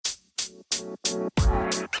What's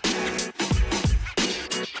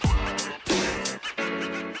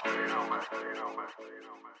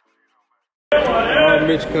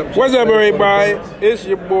up, everybody? It's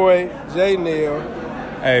your boy, J Neal.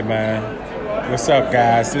 Hey, man. What's up,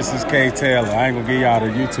 guys? This is K Taylor. I ain't gonna give y'all the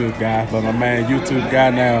YouTube guy, but my man YouTube guy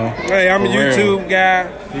now. Hey, I'm a YouTube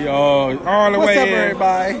guy. He all the way What's up, in.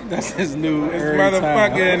 Everybody? That's his new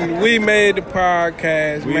motherfucking We Made the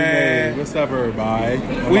Podcast, man. What's up, everybody?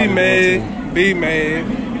 We made, be made.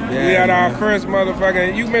 Yeah, we had man. our first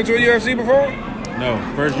motherfucking... You been to a UFC before? No,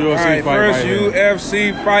 first UFC fight. First right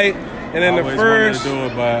UFC fight. And then I the always first... wanted to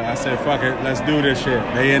do it, but I said, fuck it, let's do this shit.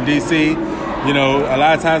 They in D.C., you know, a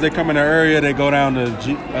lot of times they come in the area, they go down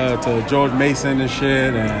to George Mason and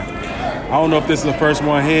shit, and I don't know if this is the first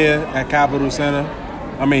one here at Capitol Center.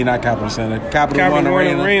 I mean, not Capitol Center, Capital One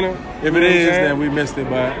Arena. If it is, then we missed it,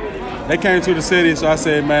 but they came to the city, so I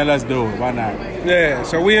said, man, let's do it. Why not? Yeah,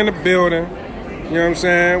 so we in the building. You know what I'm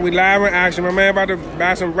saying? We live in action. My man about to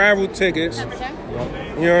buy some raffle tickets.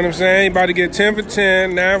 You know what I'm saying? He about to get 10 for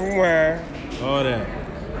 10, 9 for 1. All that.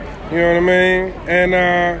 You know what I mean? And,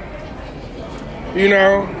 you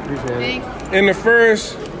know, in the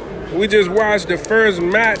first, we just watched the first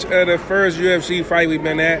match of the first UFC fight we've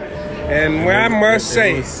been at. And what I must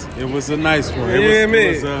say, it was a nice one.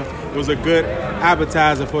 It was a good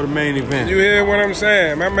appetizer for the main event. You hear what I'm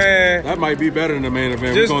saying? My man. That might be better than the main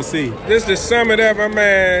event. We're going to see. Just to sum it up, my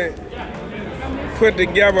man put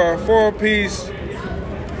together a 4-piece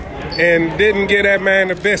and didn't get that man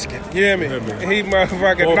the biscuit. You hear me? He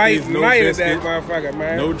motherfucking knighted that motherfucker,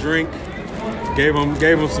 man. No drink. Gave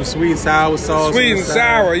him some sweet and sour sauce. Sweet and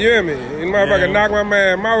sour, you hear me? And motherfucker knocked my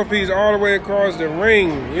man mouthpiece all the way across the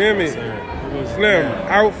ring. You hear me? Slim,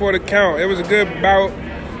 out for the count. It was a good bout.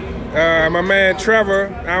 My man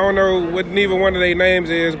Trevor, I don't know what neither one of their names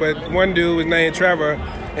is, but one dude was named Trevor.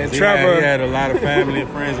 And Trevor... He had a lot of family and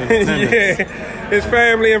friends in attendance. Yeah, his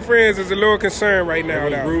family and friends is a little concerned right now.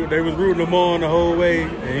 They was rooting him on the whole way,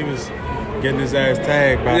 and he was getting his ass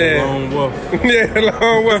tagged by the lone wolf. Yeah, the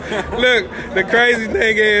lone wolf. Look, the crazy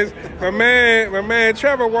thing is, my man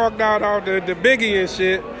Trevor walked out the Biggie and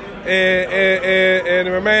shit, and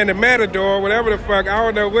my man the Matador, whatever the fuck, I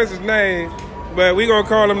don't know what's his name, but we gonna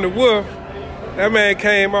call him the Wolf. That man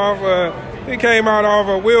came off he came out off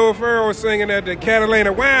of Will Ferrell singing at the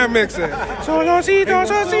Catalina wine mixer. That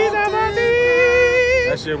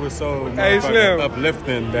shit was so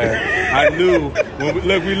uplifting that I knew.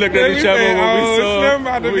 We looked at each other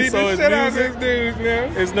when we saw his music.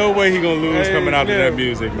 There's no way he gonna lose coming out to that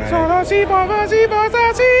music, man. That shit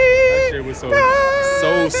was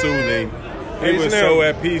so soothing. He was so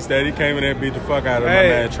at peace that he came in there and beat the fuck out of my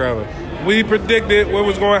man Trevor. We predicted what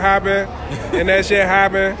was going to happen, and that shit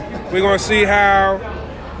happened. We're gonna see how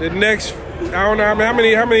the next. I don't know how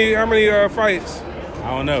many fights.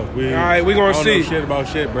 I don't know. All right, we're going to see. Know shit about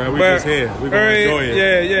shit, bro. We just here. We're going to enjoy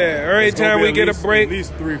it. Yeah. Every time we get a break, at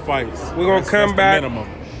least 3 fights. We're going to come back,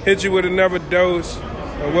 hit you with another dose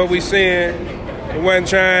of what we seeing. We wasn't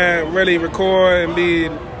trying to really record and be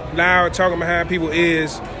loud talking behind people's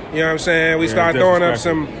ears. You know what I'm saying? We start throwing up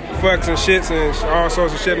some fucks and shits and all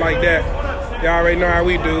sorts of shit like that. Y'all already know how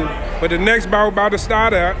we do. But the next bout about to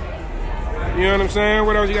start up. You know what I'm saying?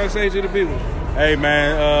 What else you got to say to the people? Hey,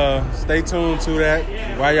 man, stay tuned to that.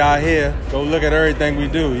 While y'all here, go look at everything we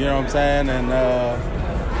do, you know what I'm saying? And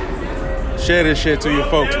share this shit to your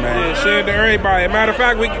folks, man. Yeah, share it to everybody. Matter of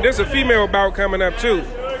fact, there's a female bout coming up, too.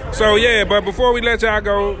 So, yeah, but before we let y'all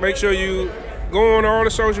go, make sure you go on all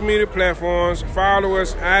the social media platforms. Follow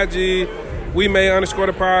us, IG, We Made _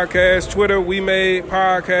 the podcast. Twitter, We Made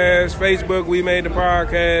Podcast. Facebook, We Made the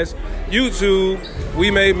Podcast. YouTube,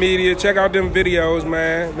 We Made Media. Check out them videos,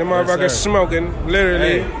 man. Them motherfuckers smoking,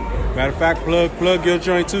 literally. Hey, matter of fact, plug your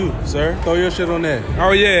joint too, sir. Throw your shit on there.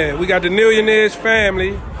 Oh yeah, we got the Millionaires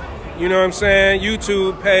Family. You know what I'm saying?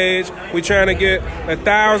 YouTube page. We trying to get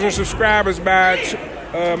 1,000 subscribers by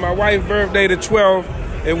my wife's birthday, the 12th.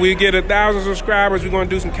 If we get 1,000 subscribers, we're gonna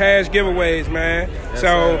do some cash giveaways, man. Yes,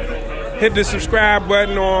 so hit the subscribe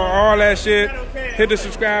button on all that shit. Hit the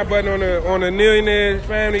subscribe button on the Millionaires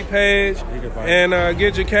Family page and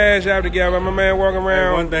get your cash out together. My man walking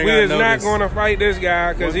around. We is not going to fight this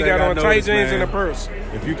guy because he got on tight jeans and a purse.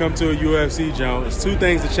 If you come to a UFC joint, it's 2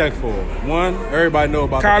 things to check for. One, everybody know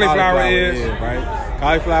about cauliflower ears, right?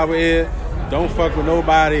 Cauliflower ear. Don't fuck with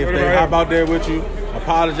nobody. If they hop out there with you,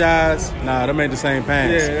 apologize. Nah, them ain't the same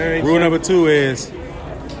pants. Rule number 2 is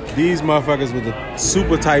these motherfuckers with the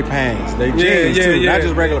super tight pants. They jeans too, not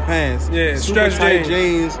just regular pants. Yeah, super tight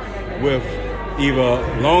jeans with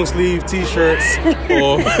either long sleeve t-shirts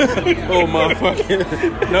or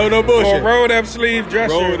motherfucking no bullshit. Or rolled up sleeve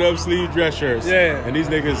dress shirts. Rolled up sleeve dress shirts. Yeah. And these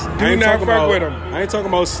niggas, do not fuck with them. I ain't talking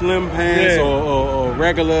about slim pants or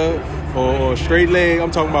regular or straight leg.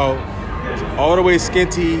 I'm talking about all the way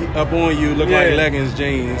skinty up on you, look like leggings,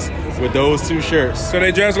 jeans with those two shirts. So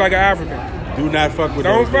they dress like an African. Do not fuck with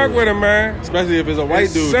Don't those fuck dudes. with them, man. Especially if it's a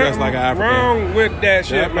white dude dressed like an African. Wrong with that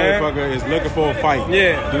shit, that man. motherfucker is looking for a fight.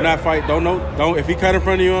 Yeah. Do not fight. Don't. If he cut in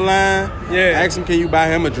front of you in line, ask him, can you buy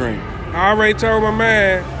him a drink? I already told my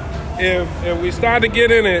man, if we start to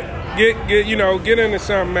get in it, get into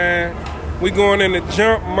something, man, we going into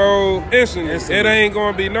jump mode instantly. It ain't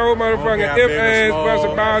gonna be no motherfucking if, ands, buts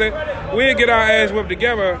about it. We'll get our ass whipped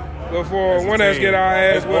together before one of us get our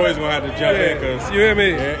ass whipped. His boy's gonna have to jump in, cause you hear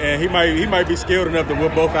me? And he might be skilled enough to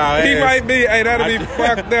whip both our ass. He might be. Hey, that'll be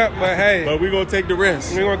fucked up, but hey. But we gonna take the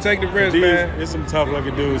risk. We gonna take the risk, man. There's some tough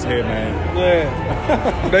looking dudes here, man.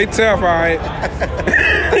 Yeah, they tough, all right.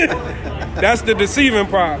 That's the deceiving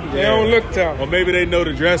part. Yeah. They don't look tough. Or maybe they know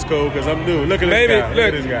the dress code because I'm new. Look at this guy. Look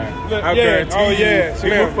at this guy. I guarantee you, he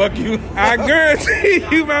will fuck you. I guarantee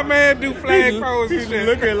you, my man do flag poses. He's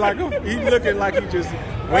looking like he just.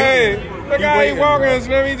 Hey, look how he walking,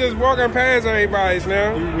 Slim. He just walking past everybody,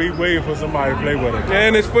 Slim. We waiting for somebody to play with him.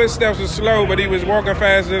 And his footsteps were slow, but he was walking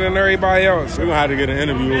faster than everybody else. We're gonna have to get an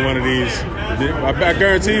interview with one of these. I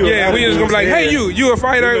guarantee you. Yeah, we just gonna be like, hey, you a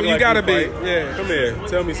fighter? You gotta be. Yeah. Come here,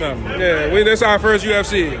 tell me something. Yeah, this our first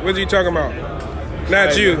UFC. What you talking about?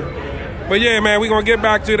 Not you. But yeah, man, we gonna get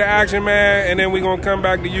back to the action, man, and then we gonna come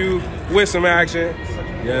back to you with some action.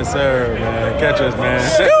 Yes, sir, man. Catch us, man.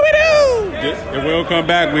 Scooby-Doo! If we don't come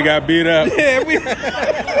back, we got beat up. Yeah, we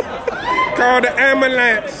call the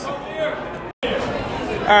ambulance.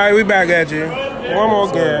 All right, we back at you. One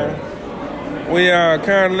more girl. We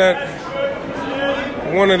kind of let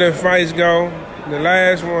one of the fights go. The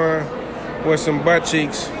last one was some butt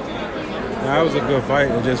cheeks. That was a good fight.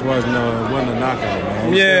 It just wasn't a knockout,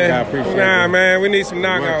 man. Nah, man, we need some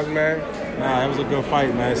knockouts, man. Nah, it was a good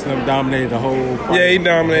fight, man. Slim dominated the whole fight. Yeah, he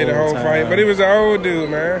dominated the whole fight, but he was an old dude,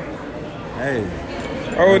 man. Hey,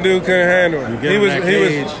 old dude couldn't handle it. He was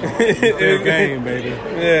fair game, baby.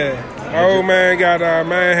 Yeah, old man got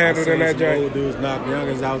manhandled in that joint. Old dudes knock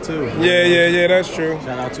youngins out too. Yeah, that's true.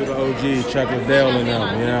 Shout out to the OG, Chuck Liddell and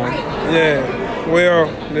them, you know. Yeah. Well,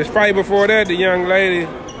 this fight before that, the young lady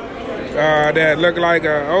that looked like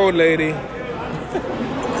an old lady.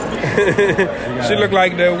 She looked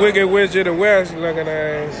like the Wicked Witch of the West looking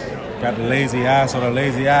ass. Got the lazy eyes, so the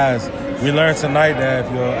lazy eyes. We learned tonight that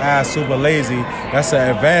if your eyes super lazy, that's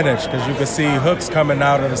an advantage because you can see hooks coming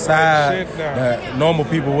out of the side that normal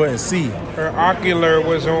people wouldn't see. Her ocular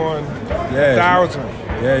was on 1,000.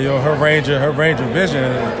 Yeah, her range of vision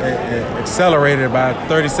it accelerated by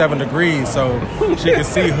 37 degrees, so she could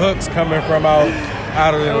see hooks coming from out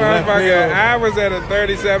of the left field. I was at a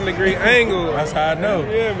 37-degree angle. That's how I know.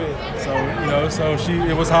 You hear me? So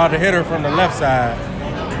it was hard to hit her from the left side.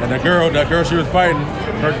 And the girl she was fighting,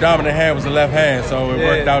 her dominant hand was the left hand, so it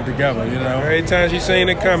worked out together, you know. Every time she seen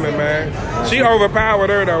it coming, man. She overpowered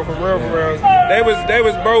her though, for real. They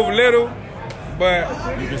was both little, but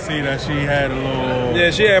you can see that she had a little. Yeah,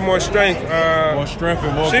 she had more strength. More strength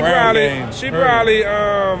and more ground game.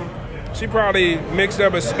 She probably mixed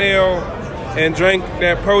up a spell and drank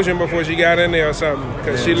that potion before she got in there or something.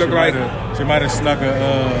 Because she looked like she might have snuck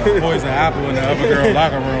a poison apple in the other girl's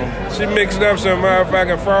locker room. She mixed up some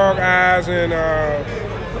motherfucking frog eyes and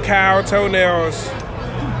cow toenails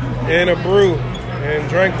in a brew and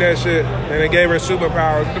drank that shit. And it gave her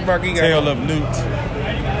superpowers. What the fuck he got? Tail of Newt.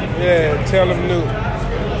 Yeah, Tail of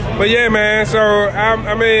Newt. But yeah, man. So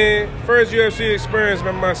I mean, first UFC experience,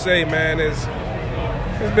 I must say, man, it's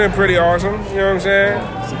been pretty awesome. You know what I'm saying?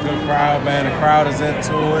 It's a good crowd, man. The crowd is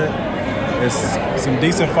into it. It's some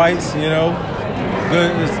decent fights, you know.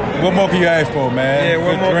 Good. What more can you ask for, man? Yeah,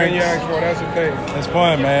 what more can you ask for? That's the thing. It's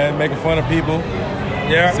fun, man. Making fun of people.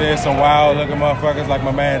 Yeah. Seeing some wild looking motherfuckers like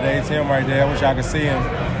my man Dave Tim right there. I wish I could see him.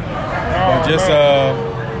 But just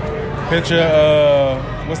picture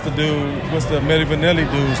what's the Milli Vanilli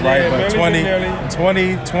dudes, right? But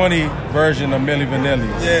 2020 version of Milli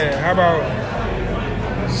Vanilli's. Yeah, how about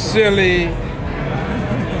Silly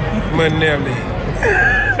Manelli?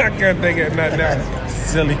 I can't think of nothing else.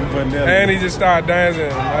 Silly Vanilli. And he just started dancing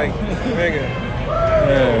like, nigga.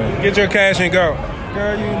 Yeah. Get your cash and go.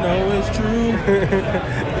 Girl, you know it's true.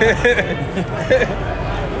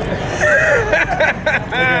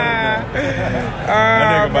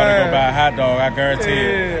 That nigga about to go buy a hot dog, I guarantee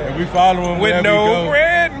it. If we follow him with wherever no we go,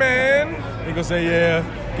 bread, man. He gonna say, yeah,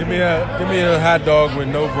 Give me a hot dog with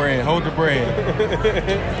no bread. Hold the bread.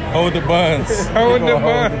 Hold the buns. Hold the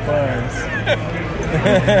buns.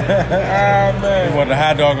 Ah, man. He want the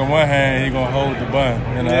hot dog in one hand, he gonna hold the bun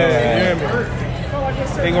in the other hand.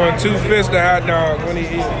 He gonna two-fist the hot dog when he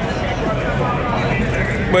eat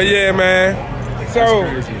it. But yeah, man. So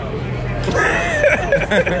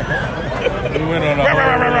we went on a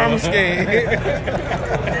I'm scared.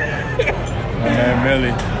 My man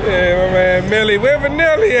Millie. Yeah, my man Millie. Where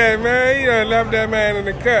Vanilli at, man? He done left that man in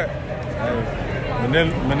the cut.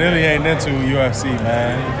 Manili ain't into UFC,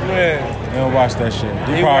 man. Yeah. He don't watch that shit.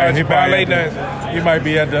 He might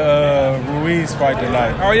be at the Ruiz fight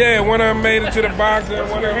tonight. Oh yeah, one of them made it to the boxing,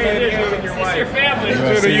 one of them made it to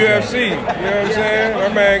the UFC. You know what I'm saying?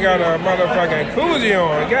 That man got a motherfucking koozie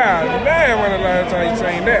on. God damn, when the last time you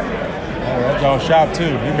seen that? That John shop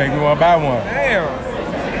too. He make me want to buy one. Damn.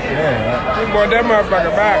 Yeah. He bought that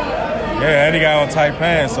motherfucker back. Yeah, and he got on tight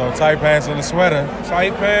pants, so tight pants and a sweater.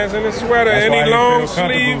 Tight pants and a sweater, any long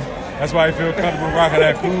sleeve. That's why he feel comfortable rocking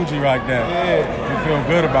that Coogee like that. Yeah. He feel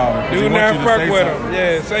good about it. Do not fuck with him.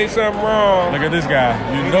 Yeah, say something wrong. Look at this guy.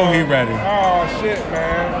 You know he ready. Oh, shit,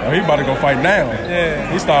 man. Oh, he about to go fight now.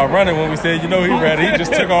 Yeah. He started running when we said, you know he ready. He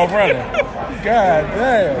just took off running. God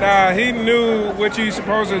damn. Nah, he knew what you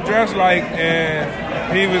supposed to dress like, and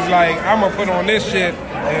he was like, I'm going to put on this shit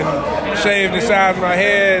and shave the sides of my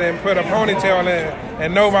head and put a ponytail in,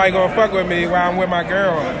 and nobody gonna fuck with me while I'm with my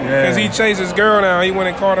girl. Because he chased his girl now. He went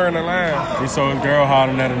and caught her in the line. He saw his girl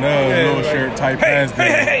holding at another little shirt, tight pants.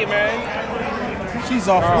 Hey, man. She's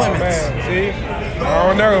off limits. Man. See? I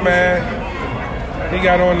don't know, man. He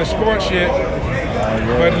got on the sports shit.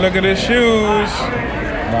 But look at his shoes.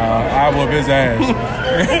 Nah, I whoop his ass.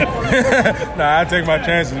 Nah, I take my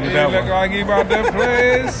chances with that one. He look like he about to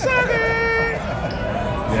play soccer.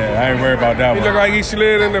 Yeah, I ain't worried about that one. He look like he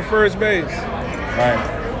slid into first base. Right.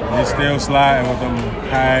 He's still sliding with them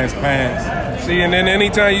high-ass pants. See, and then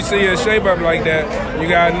anytime you see a shape up like that, you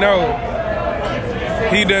gotta know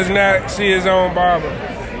he does not see his own barber.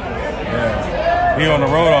 Yeah. He on the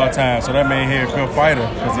road all the time, so that means he a good fighter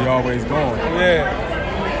because he always going. Yeah.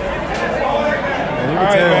 You can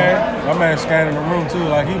tell. Man. My man scanning the room too,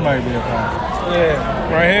 like he might be a fighter.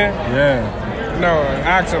 Yeah. Right here? Yeah. No,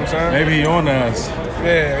 ask him, son. Maybe he on us.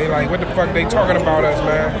 Yeah, he like, what the fuck they talking about us,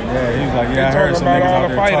 man? Yeah, he's like, yeah, I heard some niggas out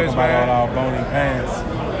there talking about all our bony pants.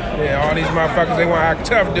 Yeah, all these motherfuckers, they want to act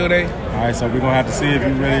tough, do they? All right, so we're going to have to see if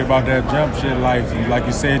you really about that jump shit life. Like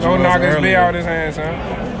you said, you was earlier. Don't knock his beer out his hand, son.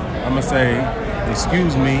 I'm going to say,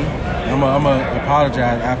 excuse me. I'm going to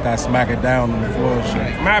apologize after I smack it down on the floor.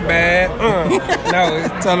 Shit. My bad. No,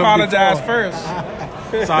 apologize first.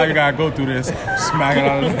 Sorry you got to go through this. Smack it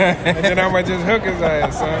out of his hand. And then I'm going to just hook his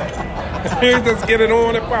ass, son. Just get it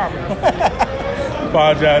on and pop it.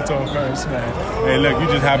 Apologize to him first, man. Hey, look, you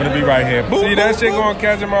just happen to be right here. See, that shit gonna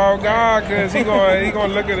catch him off guard because he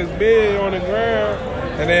gonna look at his bed on the ground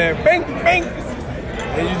and then bang, bang.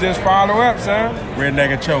 And you just follow up, son. Red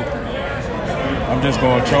nigga choke. I'm just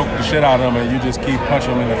gonna choke the shit out of him and you just keep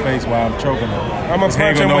punching him in the face while I'm choking him. I'm gonna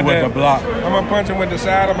punch him with the block. I'm gonna punch him with the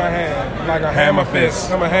side of my hand, like a hammer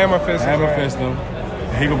fist. I'm gonna hammer fist him. Hammer fist him.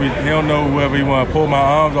 He don't know whether he want to pull my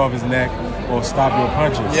arms off his neck or stop your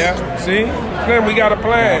punches. Yeah, see? Then we got a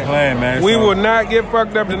plan. We got a plan, man. We will not get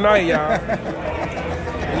fucked up tonight, y'all.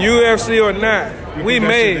 UFC or not, we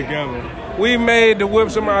made to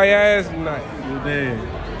whip somebody's ass tonight. You did.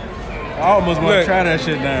 I almost want to try that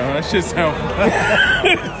shit now. That shit sound fun.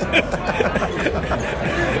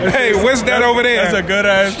 Hey, what's that over there? That's a good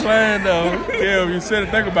ass plan, though. Yeah, if you sit and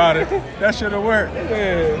think about it, that should have worked.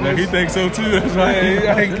 Yeah, look, he thinks so too. That's right.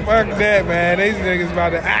 Yeah, like, fuck that, man. These niggas about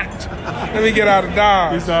to act. Let me get out of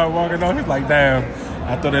Dodge. He started walking on. He's like, damn,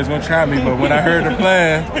 I thought they was gonna try me, but when I heard the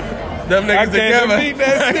plan, them niggas together. Beat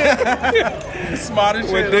that shit. Smart as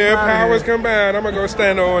shit. When their powers combined, I'm gonna go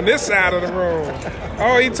stand on this side of the room.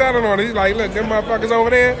 Oh, he telling on it. He's like, look, them motherfuckers over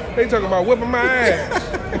there, they talking about whipping my ass.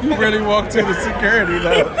 You really walk to the security,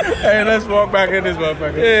 though. Hey, let's walk back in this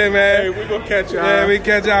motherfucker. Yeah, man. Hey, we gonna catch y'all. Yeah, we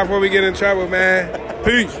catch y'all before we get in trouble, man.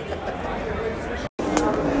 Peace.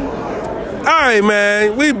 All right,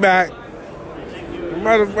 man, we back.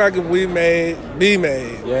 Motherfucker, we made, be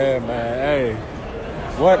made. Yeah, man. Hey,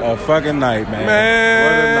 what a fucking night, man. Man,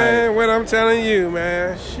 what a night. What I'm telling you,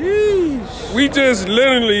 man. Sheesh. We just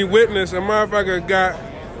literally witnessed a motherfucker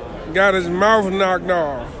got his mouth knocked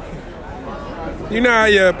off. You know how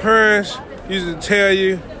your parents used to tell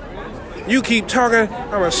you, you keep talking, I'm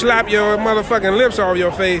gonna slap your motherfucking lips off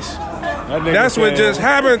your face. That's what just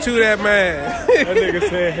happened to that man. That nigga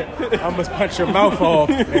said, I'm gonna punch your mouth off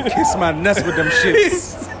and kiss my nuts with them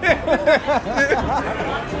shits.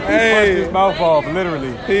 punched his mouth off,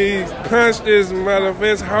 literally. He punched his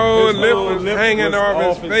his whole lip was hanging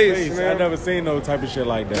off his face, man. I never seen no type of shit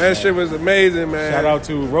like that. That shit was amazing, man. Shout out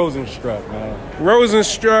to Rosenstruck, man.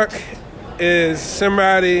 Rosenstruck is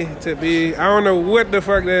somebody to be, I don't know what the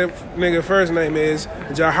fuck that nigga first name is,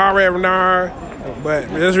 Jaharar, but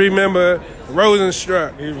just remember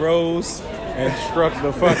Rosenstruck. He rose and struck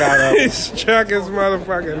the fuck out of him. He struck his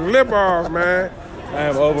motherfucking lip off, man. I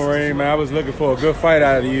am Overeem, man. I was looking for a good fight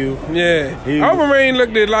out of you. Yeah. Overeem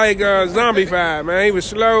looked at like zombie fight, man. He was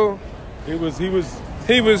slow. He was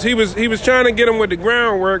trying to get him with the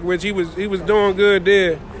groundwork, which he was doing good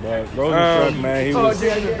there. But Rosenstruck, man,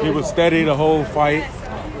 he was steady the whole fight.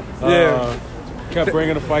 Kept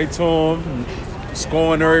bringing the fight to him,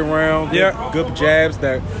 scoring every round. Good jabs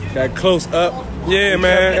that close up. Yeah,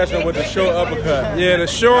 man. Catching him with the short uppercut. Yeah, the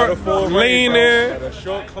short lean in. The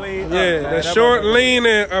short clean. Yeah, the short lean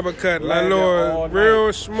in uppercut, like Lord,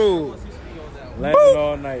 real smooth. Landing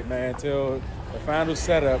all night, man, till the final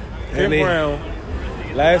setup, 5th round.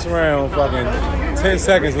 Last round, fucking 10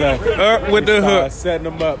 seconds left. Up with the hook.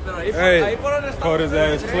 Setting him up. Hey. Caught his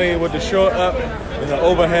ass clean with the short up and the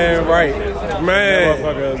overhand right. Man.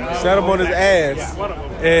 Motherfucker set him on his ass.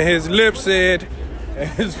 And his lip said,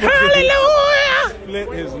 Hallelujah! Split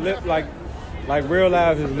his lip like real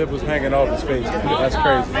life, his lip was hanging off his face. That's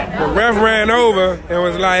crazy. The ref ran over and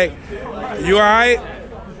was like, you all right?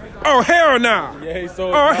 Oh, hell no. Yeah, he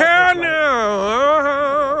saw oh, hell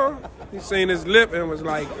no. He seen his lip and was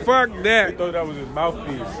like, fuck that. He thought that was his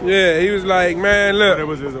mouthpiece. Yeah, he was like, man, look. But it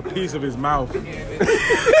was a piece of his mouth.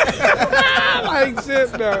 Like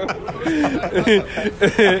shit, though.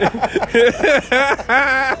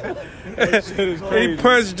 He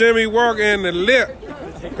punched Jimmy Walker in the lip.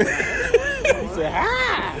 He said,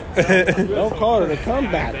 ha! Don't call it a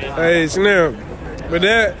comeback. Hey, Slim. But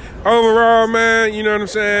that overall, man, you know what I'm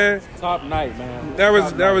saying? Top night, man. That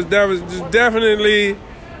was just definitely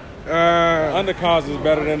undercards is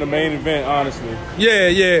better than the main event, honestly.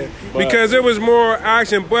 Yeah. Because it was more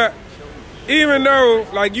action, but even though,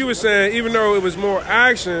 like you were saying, even though it was more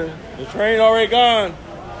action, the train already gone.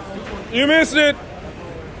 You missed it.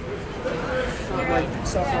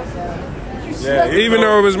 Yeah, even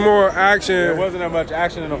though it was more action, there wasn't that much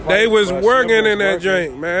action in the fight. They was working in that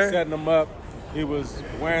joint, man. Setting them up. He was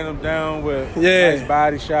wearing them down with nice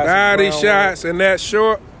body shots. And that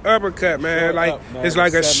short uppercut, man. It's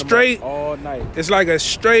like a straight all night. It's like a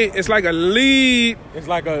lead. It's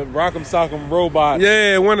like a rock'em sock'em robot.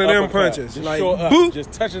 Yeah, one of them uppercut. punches. Just like short up, boop.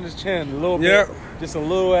 just touching his chin a little bit. Just a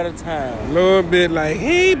little at a time. A little bit like,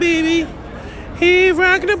 hey baby. He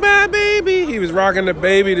rocking the baby. He was rocking the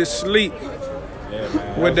baby to sleep. Yeah,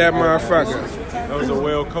 man. With that motherfucker. That was a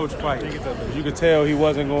well-coached fight. You could tell he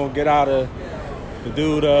wasn't going to get out of the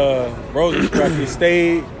dude, Rosenstruck. He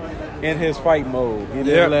stayed in his fight mode. He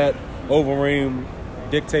didn't let Overeem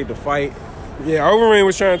dictate the fight. Yeah, Overeem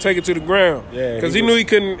was trying to take it to the ground. Yeah, because he knew he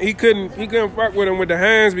couldn't fuck with him with the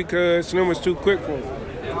hands because Slim was too quick for him.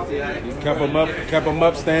 He kept him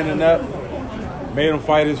up, standing up, made him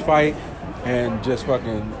fight his fight, and just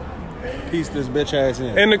fucking pieced this bitch ass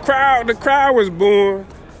in. And the crowd was booing,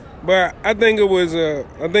 but I think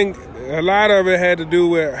a lot of it had to do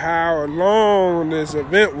with how long this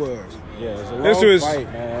event was. Yeah, it's a long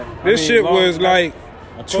fight, man. This shit was like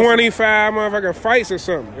 25 motherfucking fights or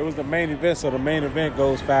something. It was the main event, so the main event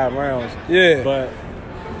goes 5 rounds. Yeah. But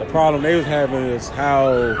the problem they was having is how,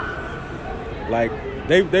 like,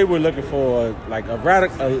 they were looking for like a lot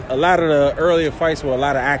of the earlier fights were a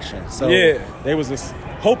lot of action. So they was just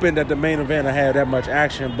hoping that the main event would have that much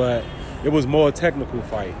action, but it was more a technical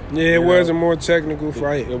fight. Yeah, it was a more technical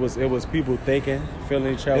fight. It was people thinking,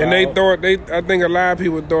 feeling each other. And I think a lot of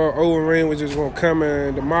people thought Overeem was just gonna come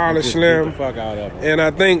and demolish Slim. Get the fuck out of him. And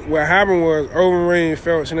I think what happened was Overeem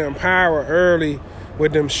felt Slim power early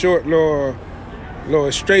with them short little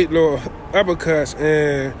straight uppercuts,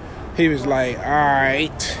 and he was like, all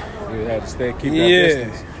right. You had to keep that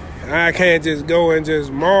distance. I can't just go and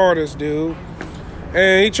just maul this dude.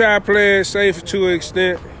 And he tried to play it safe to an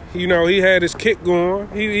extent. You know, he had his kick going.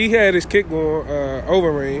 He had his kick going,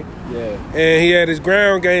 Overeem. Yeah. And he had his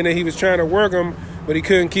ground game that he was trying to work him, but he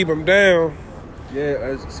couldn't keep him down.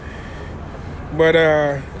 Yeah. But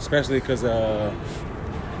especially because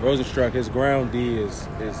Rosenstruck, his ground D is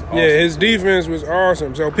awesome. Yeah, his defense was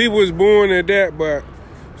awesome. So people was booing at that, but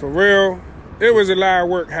for real, it was a lot of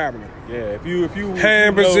work happening. Yeah, if you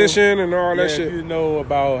hand position and all that shit. If you know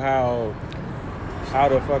about how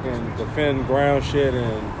to fucking defend ground shit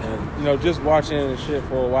and you know, just watching the shit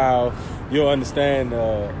for a while, you'll understand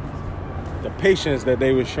the patience that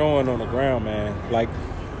they were showing on the ground, man. Like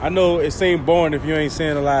I know it seemed boring if you ain't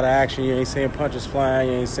seeing a lot of action, you ain't seeing punches flying,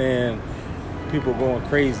 you ain't seeing people going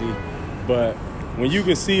crazy. But when you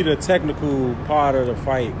can see the technical part of the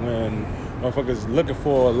fight, when motherfuckers looking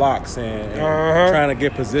for locks and trying to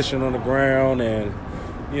get position on the ground, and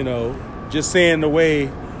you know, just seeing the way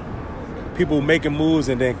people making moves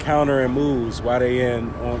and then countering moves while they in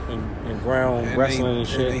ground and wrestling and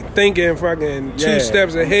shit. And they thinking fucking 2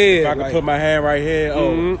 steps ahead. If I can put my hand right here.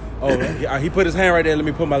 He put his hand right there. Let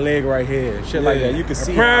me put my leg right here. Shit like that. You can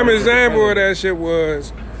see. A prime example of that shit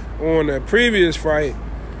was on the previous fight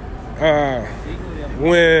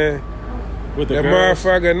when with the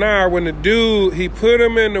motherfucker. When the dude, he put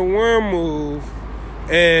him in the one move.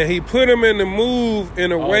 And he put him in the move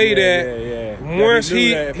in a way that once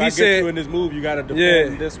he said, get you in this move, you gotta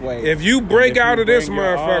defend this way. If you break out of this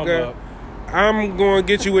motherfucker, I'm gonna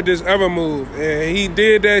get you with this other move. And he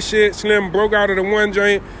did that shit. Slim broke out of the one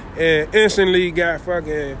joint and instantly got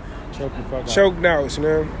fucking choked out,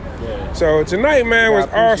 Slim. Yeah. So tonight, man, was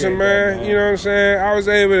awesome, man. You know what I'm saying? I was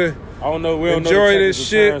able to enjoy this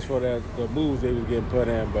shit for the moves they was getting put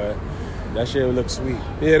in, but that shit would look sweet.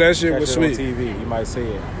 Yeah, that shit was sweet. On TV, you might see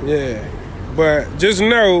it. Yeah, but just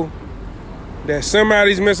know that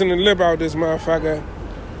somebody's missing the lip out this motherfucker,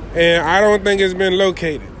 and I don't think it's been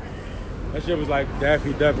located. That shit was like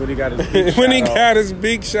Daffy Duck when he got his beak when he got his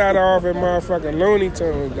beak shot off in motherfucking Looney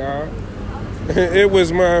Tunes, dog. It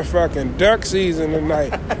was motherfucking duck season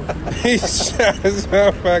tonight. He shot his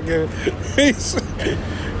motherfucking.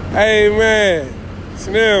 Hey man,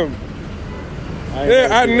 Slim.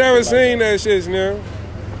 I never seen that shit, Slim.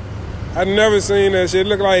 I never seen that shit. It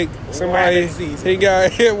looked like somebody, he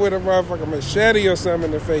got hit with a motherfucking machete or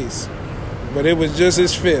something in the face. But it was just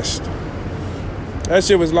his fist. That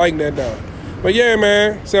shit was like that, though. But yeah,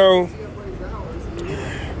 man, so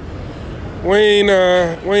we ain't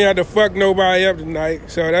had to fuck nobody up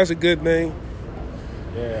tonight, so that's a good thing.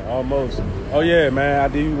 Yeah, almost. Oh yeah, man, I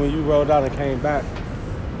did. When you rolled out and came back,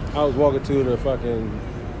 I was walking to the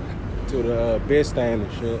bed stand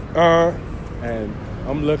and shit. And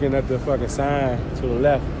I'm looking at the fucking sign to the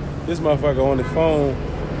left. This motherfucker on his phone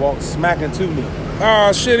walked smacking to me.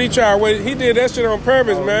 Oh shit, he did that shit on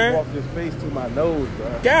purpose, man. He walked his face to my nose,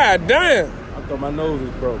 bro. God damn. I thought my nose was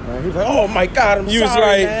broke, man. He was like, "Oh my God, I'm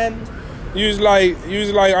sorry, man." You was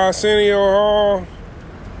like Arsenio Hall.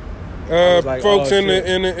 Folks in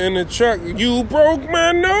the truck. You broke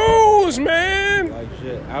my nose, man. Like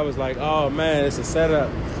shit. I was like, "Oh man, it's a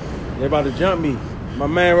setup. They about to jump me." My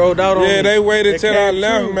man rolled out on me. Yeah, they waited till I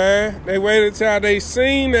left, man. They waited till they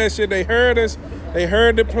seen that shit. They heard us. They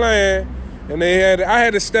heard the plan, and I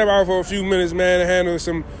had to step out for a few minutes, man, to handle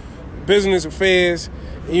some business affairs.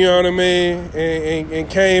 You know what I mean? And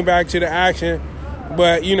came back to the action.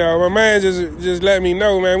 But you know, my man just let me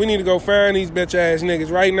know, man. We need to go find these bitch ass niggas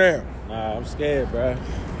right now. Nah, I'm scared, bro.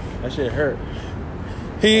 That shit hurt.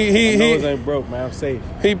 He nose ain't broke, man. I'm safe.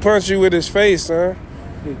 He punched you with his face, son.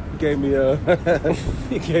 He gave me a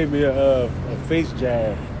face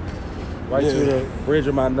jab right to the bridge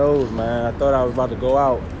of my nose, man. I thought I was about to go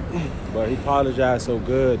out, but he apologized so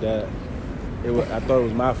good that I thought it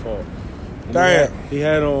was my fault. And damn. He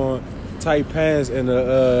had on tight pants and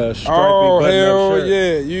a stripy button-up shirt.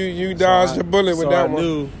 Yeah, you dodged the bullet with that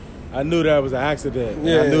one. I knew that was an accident.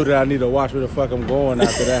 Yeah. I knew that I need to watch where the fuck I'm going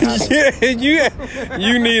after that happened.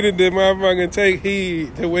 you needed to motherfucking take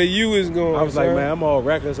heed to where you was going. I was like, man, I'm all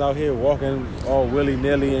reckless out here walking all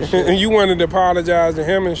willy-nilly and shit. And you wanted to apologize to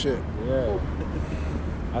him and shit. Yeah.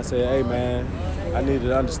 I said, hey, man, I need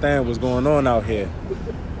to understand what's going on out here.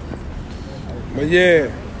 But yeah.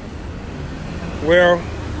 Well,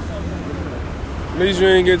 at least you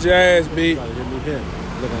didn't get your ass beat.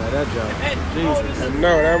 Looking at that job. Jesus.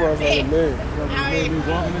 No, that motherfucker big. Made me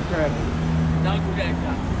walk in the traffic. Don't do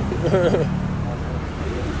that,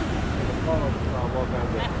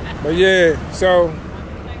 But yeah, so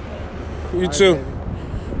you too.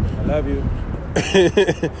 I love you.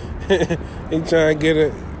 He trying to get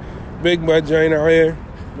a big butt joint out here.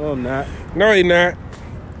 No, I'm not. No, he not.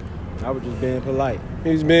 I was just being polite.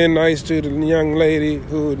 He's being nice to the young lady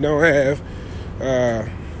who don't have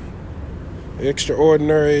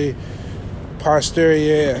extraordinary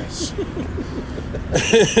posterior ass.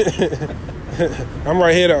 I'm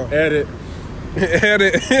right here though. Edit.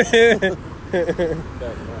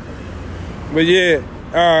 But yeah,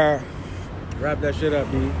 wrap that shit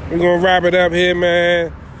up, B. We're gonna wrap it up here,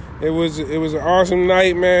 man. It was an awesome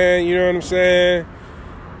night, man. You know what I'm saying?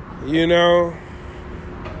 You know,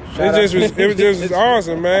 it was just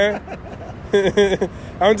awesome, man.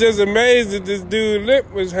 I'm just amazed that this dude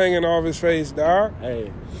lip was hanging off his face, dog.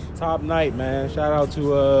 Hey, top night, man. Shout out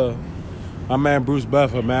to My man Bruce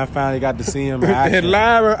Buffer, man. I finally got to see him in action.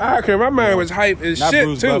 Live in Akron. My man was hype as Not shit,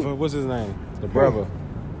 Bruce too. Buffer. What's his name? The brother.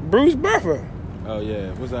 Bruce Buffer. Oh, yeah.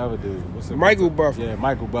 What's the other dude? Michael Buffer. Yeah,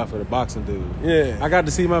 Michael Buffer, the boxing dude. Yeah. I got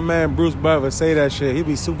to see my man Bruce Buffer say that shit. He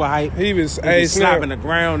be super hype. He be slapping the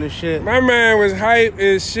ground and shit. My man was hype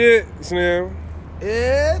as shit, Slim.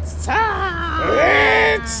 It's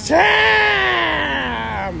time. It's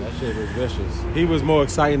time. That shit was vicious. He was more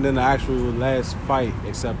exciting than the actual last fight,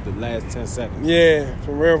 except the last 10 seconds. Yeah,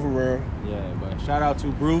 for real. Yeah, but shout out to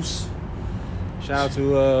Bruce. Shout out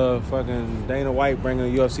to fucking Dana White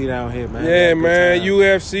bringing the UFC down here, man. Yeah, man.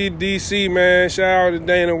 UFC DC, man. Shout out to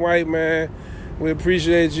Dana White, man. We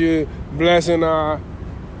appreciate you blessing our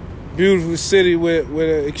beautiful city with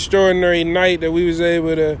an extraordinary night that we was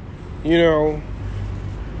able to,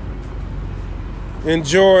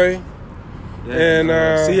 enjoy. Yeah,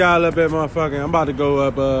 and see y'all up at motherfucking. I'm about to go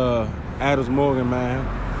up Adams Morgan, man.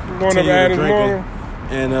 Going up Adams Morgan.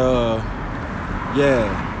 And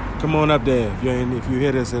yeah. Come on up there if you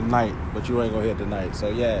hear this at night, but you ain't gonna hit tonight. So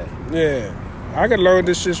yeah. Yeah. I could load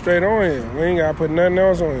this shit straight on here. We ain't gotta put nothing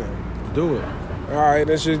else on here. Do it. Alright,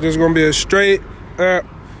 this shit just gonna be a straight up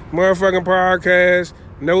motherfucking podcast.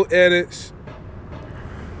 No edits.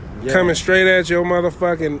 Yeah. Coming straight at your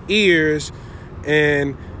motherfucking ears.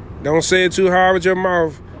 And don't say it too hard with your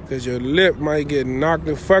mouth, cause your lip might get knocked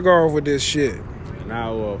the fuck off with this shit. And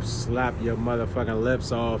I will slap your motherfucking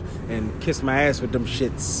lips off and kiss my ass with them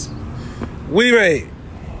shits. We made.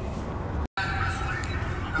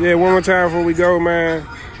 Yeah, one more time before we go, man.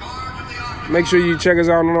 Make sure you check us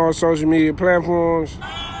out on all social media platforms.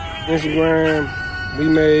 Instagram, We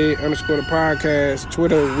Made _ the podcast.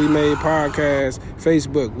 Twitter, We Made Podcast.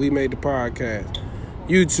 Facebook, We Made the Podcast.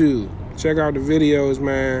 YouTube, check out the videos,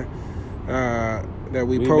 man. That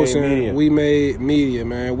we posting. We Made Media,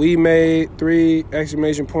 man. We Made 3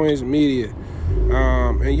 exclamation points media.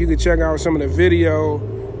 And you can check out some of the video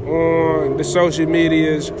on the social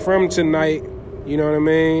medias from tonight. You know what I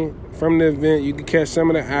mean? From the event, you can catch some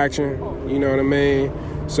of the action. You know what I mean?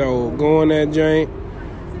 So go on that joint.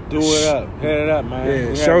 Do it up. Hit it up, man.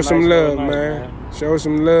 Yeah, show some love, man. Show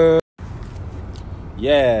some love.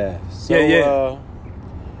 Yeah. So,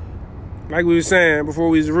 like we were saying before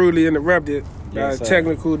we was rudely interrupted by Yes,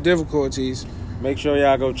 technical difficulties. make sure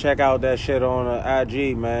y'all go check out that shit on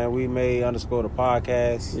IG, man. We Made _ the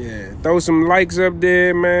podcast. Yeah, throw some likes up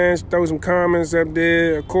there, man. Throw some comments up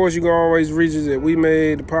there. Of course, you can always reach us at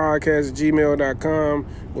wemadethepodcast@gmail.com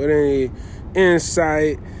with any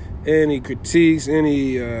insight, any critiques,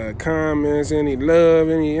 any comments, any love,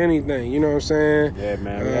 anything. You know what I'm saying? Yeah,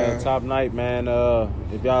 man. We had a top night, man.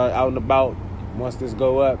 If y'all out and about, once this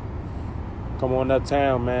go up, come on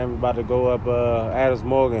uptown, man. We about to go up Adams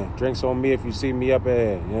Morgan. Drinks on me if you see me up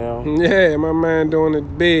there, you know? Yeah, my man doing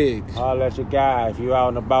it big. I'll let your guy if you out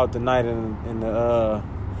and about tonight in the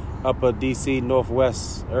upper DC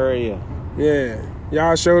Northwest area. Yeah.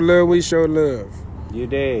 Y'all show love, we show love. You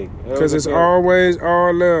dig? Because it's always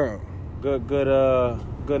all love. Good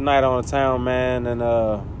night on the town, man. And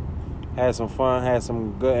had some fun, had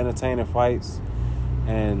some good entertaining fights.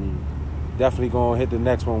 And definitely gonna hit the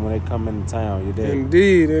next one when they come into town. You dig?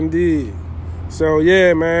 Indeed. So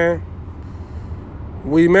yeah, man.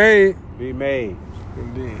 We made. Be made.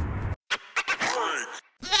 Indeed.